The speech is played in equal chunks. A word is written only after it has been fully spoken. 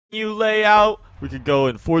New layout. We could go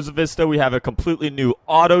in Forza Vista. We have a completely new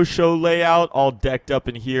auto show layout all decked up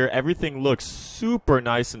in here. Everything looks super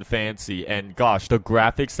nice and fancy. And gosh, the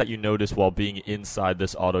graphics that you notice while being inside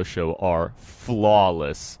this auto show are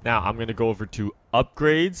flawless. Now I'm going to go over to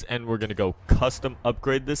upgrades and we're going to go custom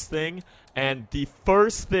upgrade this thing. And the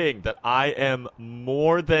first thing that I am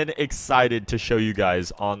more than excited to show you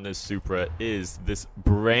guys on this Supra is this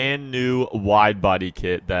brand new wide body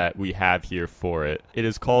kit that we have here for it. It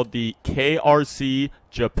is called the KRC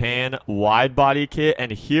Japan wide body kit,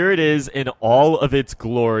 and here it is in all of its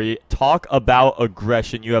glory. Talk about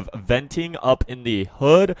aggression. You have venting up in the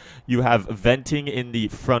hood, you have venting in the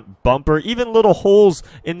front bumper, even little holes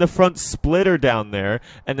in the front splitter down there.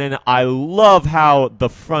 And then I love how the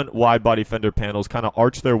front wide body fender panels kind of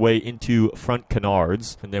arch their way into front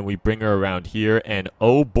canards. And then we bring her around here, and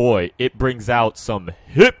oh boy, it brings out some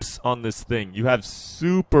hips on this thing. You have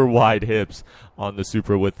super wide hips on the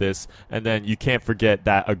Supra with this, and then you can't forget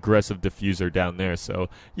that aggressive diffuser down there. So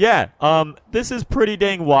yeah, this is pretty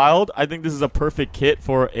dang wild. I think this is a perfect kit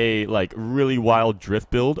for a like really wild drift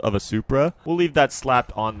build of a Supra. We'll leave that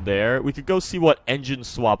slapped on there. We could go see what engine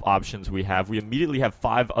swap options we have. We immediately have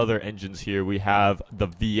 5 other engines here. We have the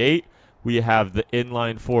V8, we have the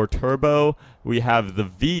inline 4 turbo, we have the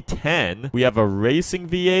V10, we have a racing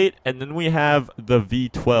V8, and then we have the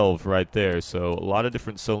V12 right there. So a lot of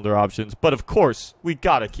different cylinder options, but of course we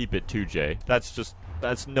gotta keep it 2J.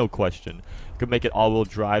 That's no question. You could make it all-wheel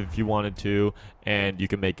drive if you wanted to, and you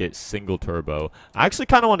can make it single turbo. I actually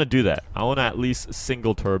kind of want to do that. I want to at least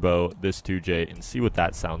single turbo this 2J and see what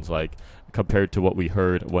that sounds like compared to what we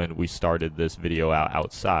heard when we started this video out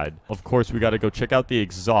outside. Of course, we got to go check out the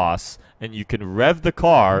exhausts, and you can rev the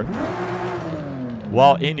car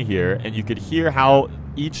while in here, and you could hear how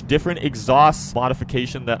each different exhaust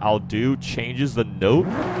modification that I'll do changes the note.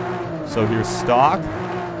 So here's stock.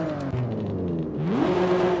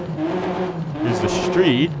 Here's the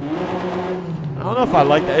street. I don't know if I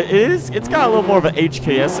like that. It's got a little more of an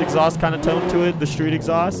HKS exhaust kind of tone to it, the street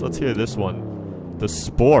exhaust. Let's hear this one. The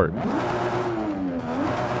sport.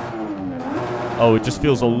 Oh, it just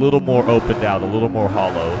feels a little more opened out, a little more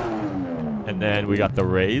hollow. And then we got the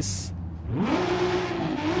race.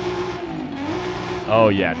 Oh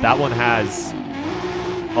yeah, that one has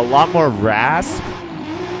a lot more rasp,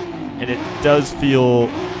 and it does feel,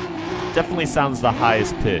 definitely sounds the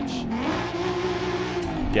highest pitch.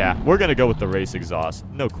 Yeah, we're going to go with the race exhaust.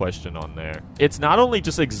 No question on there. It's not only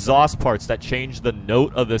just exhaust parts that change the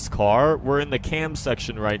note of this car. We're in the cam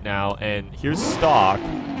section right now, and here's stock.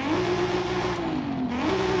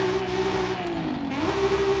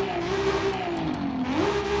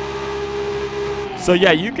 So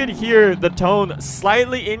yeah, you could hear the tone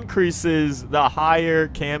slightly increases the higher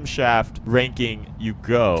camshaft ranking you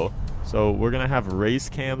go. So we're going to have race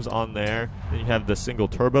cams on there. Then you have the single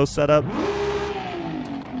turbo setup.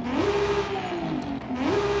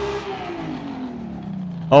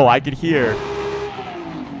 Oh, I could hear.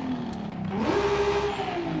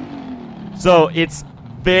 So it's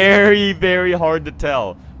very, very hard to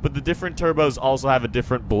tell. But the different turbos also have a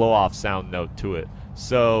different blow-off sound note to it.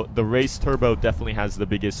 So the race turbo definitely has the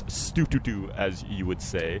biggest stu-tu-tu, as you would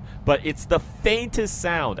say. But it's the faintest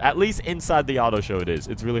sound. At least inside the auto show it is.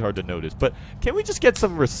 It's really hard to notice. But can we just get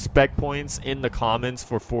some respect points in the comments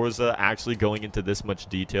for Forza actually going into this much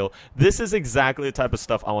detail? This is exactly the type of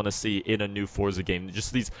stuff I want to see in a new Forza game.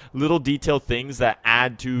 Just these little detail things that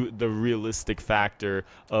add to the realistic factor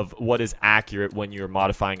of what is accurate when you're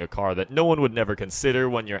modifying a car that no one would never consider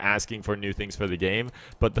when you're asking for new things for the game.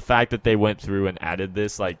 But the fact that they went through and added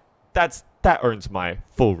this, like, that earns my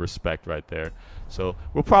full respect right there. So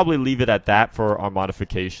we'll probably leave it at that for our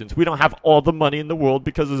modifications. We don't have all the money in the world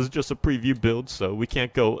because this is just a preview build, so we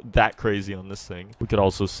can't go that crazy on this thing. We could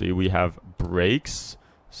also see we have brakes,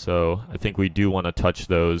 so I think we do want to touch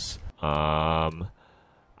those. I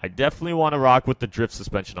definitely want to rock with the drift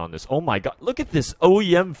suspension on this. Oh my god, look at this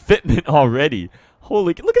OEM fitment already.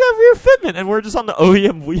 Holy, look at that rear fitment, and we're just on the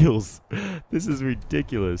OEM wheels. This is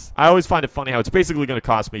ridiculous. I always find it funny how it's basically going to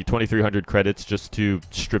cost me 2,300 credits just to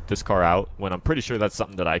strip this car out, when I'm pretty sure that's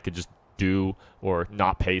something that I could just do or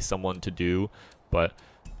not pay someone to do. But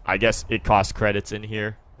I guess it costs credits in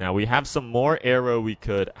here. Now, we have some more aero we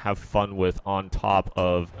could have fun with on top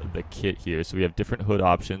of the kit here. So we have different hood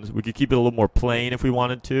options. We could keep it a little more plain if we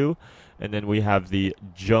wanted to. And then we have the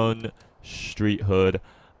Jun Street hood.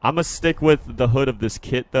 I'm going to stick with the hood of this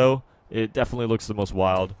kit, though. It definitely looks the most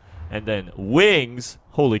wild. And then wings.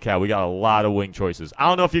 Holy cow, we got a lot of wing choices. I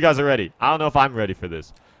don't know if you guys are ready. I don't know if I'm ready for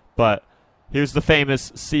this. But here's the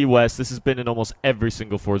famous C West. This has been in almost every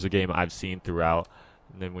single Forza game I've seen throughout.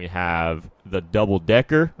 And then we have the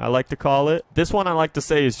double-decker, I like to call it. This one I like to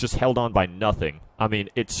say is just held on by nothing. I mean,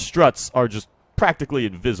 its struts are just practically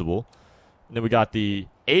invisible. And then we got the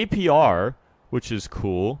APR, which is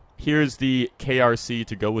cool. Here's the KRC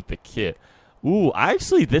to go with the kit. Ooh,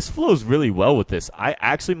 actually, this flows really well with this. I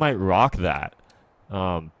actually might rock that.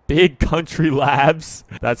 Big Country Labs.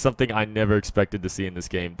 That's something I never expected to see in this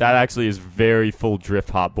game. That actually is very full drift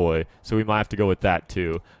Hot Boy, so we might have to go with that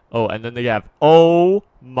too. Oh, and then they have, oh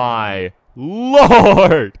my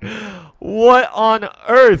lord! What on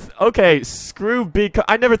earth? Okay, screw big,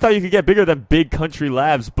 I never thought you could get bigger than Big Country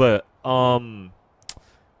Labs, but,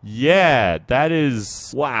 yeah, that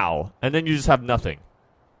is, wow. And then you just have nothing.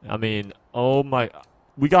 I mean, oh my,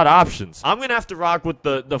 we got options. I'm going to have to rock with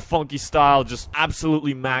the funky style, just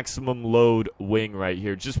absolutely maximum load wing right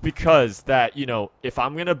here. Just because that, you know, if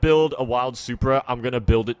I'm going to build a Wild Supra, I'm going to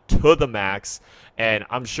build it to the max. And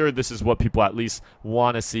I'm sure this is what people at least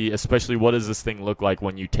want to see, especially what does this thing look like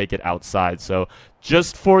when you take it outside. So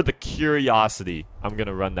just for the curiosity, I'm going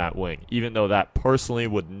to run that wing. Even though that personally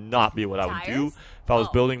would not be what I would do if I was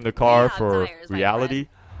building the car for reality.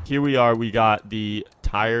 Here we are. We got the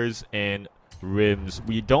tires and rims.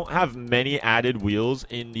 We don't have many added wheels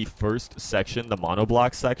in the first section, the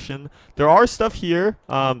monoblock section. There are stuff here.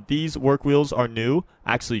 These work wheels are new.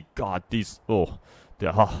 Actually, God, these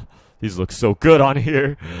these look so good on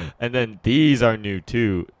here. And then these are new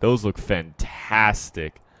too. Those look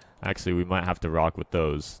fantastic. Actually, we might have to rock with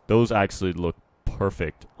those. Those actually look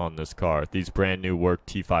perfect on this car. These brand new work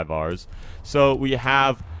T5Rs. So we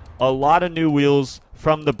have a lot of new wheels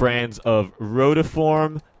from the brands of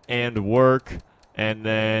Rotiform and Work, and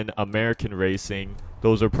then American Racing.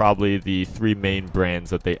 Those are probably the three main brands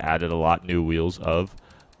that they added a lot new wheels of.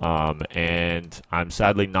 And I'm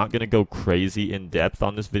sadly not going to go crazy in depth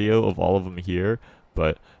on this video of all of them here,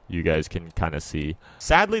 but you guys can kind of see.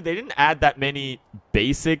 Sadly, they didn't add that many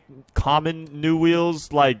basic common new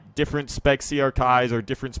wheels like different spec CRKs or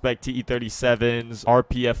different spec TE37s,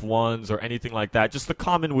 RPF1s, or anything like that. Just the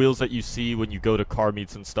common wheels that you see when you go to car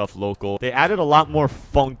meets and stuff local. They added a lot more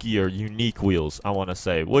funkier, unique wheels, I want to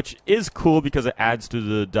say, which is cool because it adds to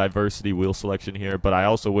the diversity wheel selection here, but I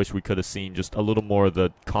also wish we could have seen just a little more of the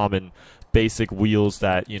common basic wheels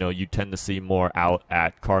that, you know, you tend to see more out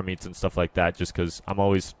at car meets and stuff like that, just because I'm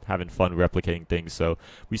always having fun replicating things. So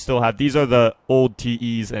we still have, these are the old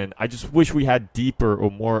TEs, and I just wish we had deeper or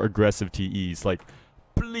more aggressive TEs. Like,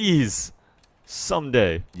 please,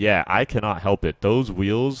 someday. Yeah, I cannot help it. Those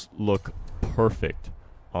wheels look perfect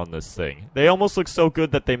on this thing. They almost look so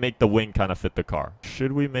good that they make the wing kind of fit the car.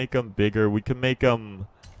 Should we make them bigger? We can make them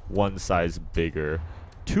one size bigger.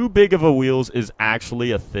 Too big of a wheels is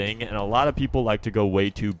actually a thing, and a lot of people like to go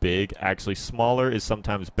way too big. Actually, smaller is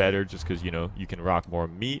sometimes better just because, you know, you can rock more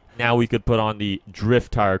meat. Now we could put on the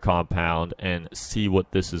drift tire compound and see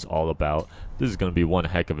what this is all about. This is going to be one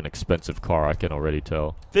heck of an expensive car, I can already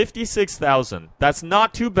tell. $56,000. That's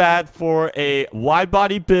not too bad for a wide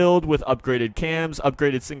body build with upgraded cams,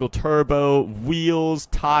 upgraded single turbo, wheels,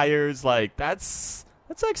 tires. Like, that's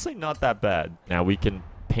actually not that bad. Now we can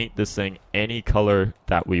paint this thing any color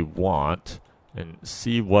that we want and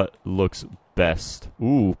see what looks best.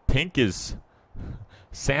 Ooh, pink is...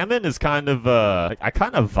 salmon is kind of, I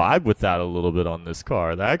kind of vibe with that a little bit on this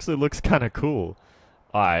car. That actually looks kind of cool.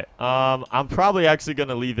 Alright, I'm probably actually going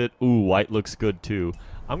to leave it... Ooh, white looks good too.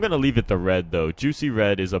 I'm going to leave it the red though. Juicy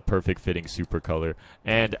red is a perfect fitting super color.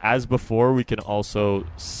 And as before, we can also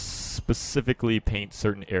specifically paint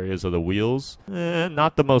certain areas of the wheels.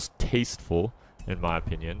 Not the most tasteful, in my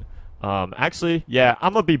opinion. Actually, yeah,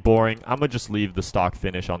 I'm gonna be boring. I'm gonna just leave the stock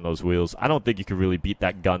finish on those wheels. I don't think you could really beat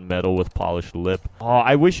that gunmetal with polished lip. Oh,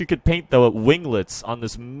 I wish you could paint the winglets on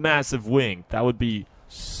this massive wing. That would be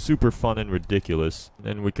super fun and ridiculous.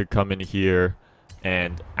 Then we could come in here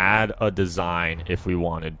and add a design if we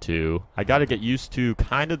wanted to. I gotta get used to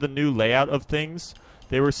kind of the new layout of things.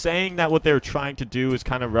 They were saying that what they were trying to do is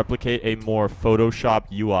kind of replicate a more Photoshop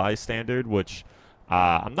UI standard, which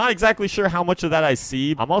I'm not exactly sure how much of that I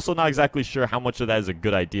see. I'm also not exactly sure how much of that is a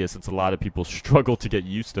good idea, since a lot of people struggle to get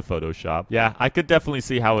used to Photoshop. Yeah, I could definitely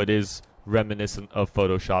see how it is reminiscent of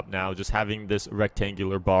Photoshop now. Just having this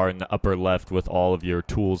rectangular bar in the upper left with all of your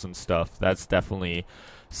tools and stuff. That's definitely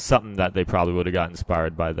something that they probably would have got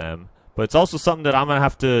inspired by them. But it's also something that I'm going to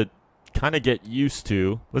have to kind of get used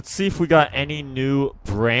to. Let's see if we got any new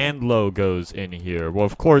brand logos in here. Well,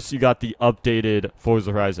 of course, you got the updated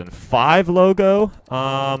Forza Horizon 5 logo.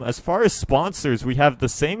 As far as sponsors, we have the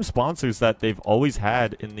same sponsors that they've always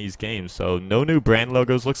had in these games. So no new brand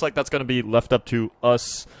logos. Looks like that's going to be left up to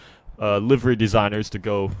us livery designers to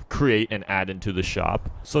go create and add into the shop.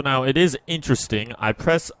 So now it is interesting. I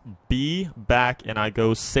press B back and I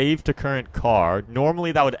go save to current car.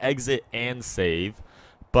 Normally that would exit and save,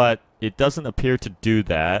 but it doesn't appear to do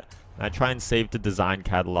that. I try and save to design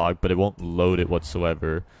catalog, but it won't load it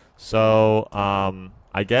whatsoever. So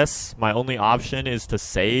I guess my only option is to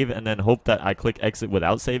save and then hope that I click exit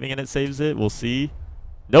without saving and it saves it. We'll see.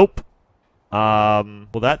 Nope. Well,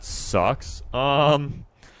 that sucks.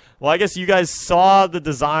 Well, I guess you guys saw the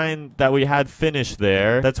design that we had finished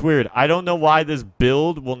there. That's weird. I don't know why this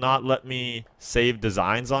build will not let me save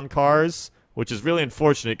designs on cars, which is really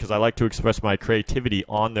unfortunate because I like to express my creativity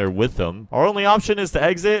on there with them. Our only option is to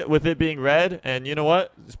exit with it being red, and you know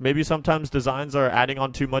what? Maybe sometimes designs are adding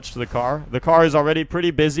on too much to the car. The car is already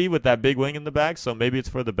pretty busy with that big wing in the back, so maybe it's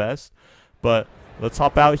for the best. But let's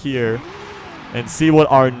hop out here and see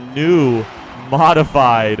what our new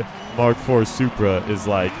modified Mark IV Supra is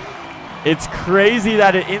like. It's crazy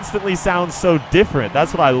that it instantly sounds so different.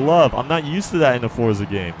 That's what I love. I'm not used to that in a Forza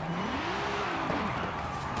game.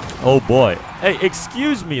 Oh boy. Hey,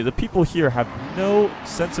 excuse me. The people here have no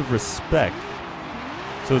sense of respect.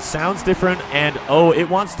 So it sounds different, and oh, it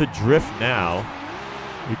wants to drift now.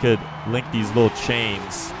 We could link these little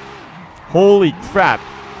chains. Holy crap.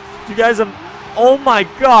 You guys have... Oh my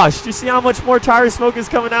gosh. Do you see how much more tire smoke is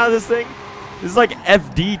coming out of this thing? This is like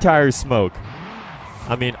FD tire smoke.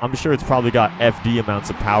 I mean, I'm sure it's probably got FD amounts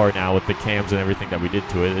of power now with the cams and everything that we did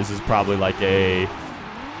to it. This is probably like a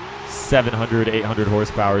 700, 800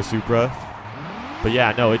 horsepower Supra. But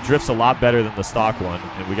yeah, no, it drifts a lot better than the stock one.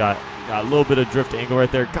 And we got a little bit of drift angle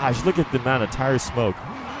right there. Gosh, look at the amount of tire smoke.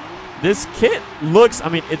 This kit looks, I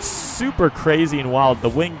mean, it's super crazy and wild. The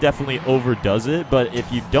wing definitely overdoes it. But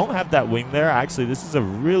if you don't have that wing there, actually, this is a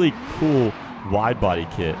really cool wide body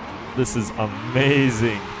kit. This is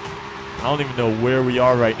amazing. I don't even know where we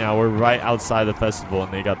are right now. We're right outside the festival,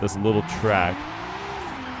 and they got this little track.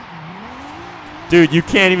 Dude, you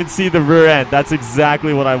can't even see the rear end. That's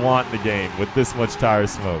exactly what I want in the game with this much tire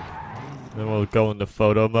smoke. Then we'll go into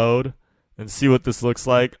photo mode and see what this looks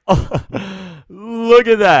like. Look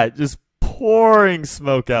at that. Just pouring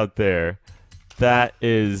smoke out there. That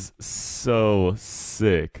is so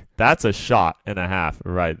sick. That's a shot and a half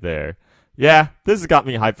right there. Yeah, this has got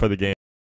me hyped for the game.